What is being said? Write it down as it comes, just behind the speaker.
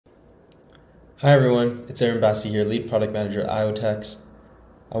Hi everyone, it's Basi here, Lead Product Manager at IoTeX.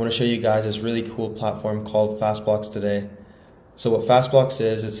 I want to show you guys this really cool platform called Fastblocks today. So what Fastblocks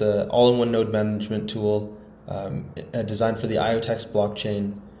is, it's an all-in-one node management tool designed for the IoTeX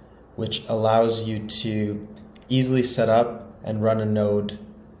blockchain, which allows you to easily set up and run a node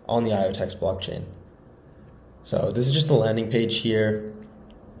on the IoTeX blockchain. So this is just the landing page here.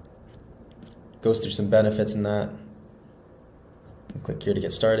 Goes through some benefits in that. Click here to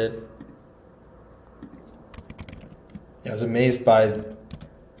get started. I was amazed by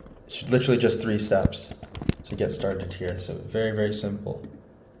literally just 3 steps to get started here. So very, very simple.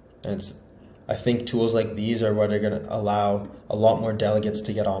 And I think tools like these are what are going to allow a lot more delegates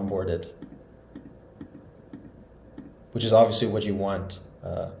to get onboarded, which is obviously what you want.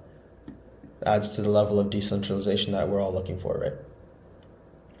 Adds to the level of decentralization that we're all looking for, right?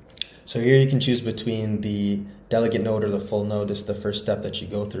 So here you can choose between the delegate node or the full node. This is the first step that you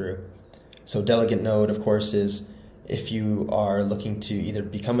go through. So delegate node, of course, is if you are looking to either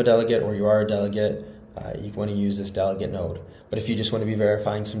become a delegate or you are a delegate, you want to use this delegate node. But if you just want to be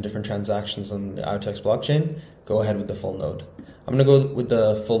verifying some different transactions on the IoTeX blockchain, go ahead with the full node. I'm going to go with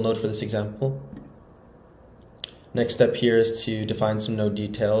the full node for this example. Next step here is to define some node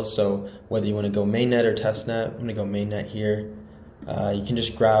details. So whether you want to go mainnet or testnet, I'm going to go mainnet here. You can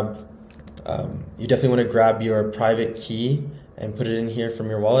just grab, you definitely want to grab your private key and put it in here from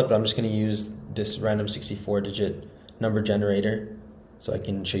your wallet, but I'm just going to use this random 64-digit number generator so I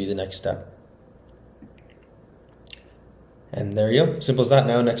can show you the next step. And there you go, simple as that.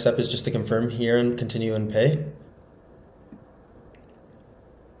 Now next step is just to confirm here and continue and pay.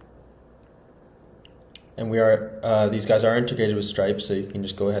 And we are, these guys are integrated with Stripe, so you can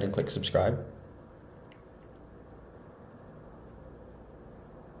just go ahead and click subscribe.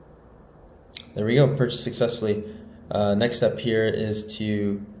 There we go, purchase successfully. Next step here is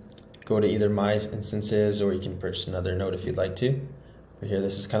to go to either my instances, or you can purchase another node if you'd like to. But here,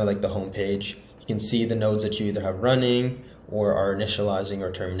 this is kind of like the home page. You can see the nodes that you either have running or are initializing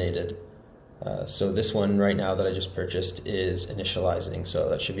or terminated. So this one right now that I just purchased is initializing, so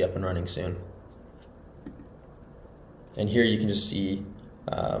that should be up and running soon. And here you can just see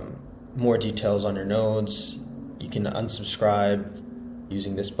more details on your nodes. You can unsubscribe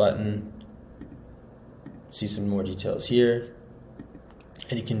using this button. See some more details here.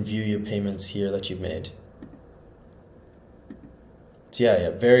 And you can view your payments here that you've made. So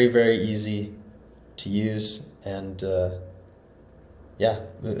yeah, very, very easy to use. And yeah,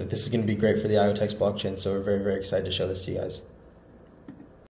 this is going to be great for the IoTeX blockchain. So we're very, very excited to show this to you guys.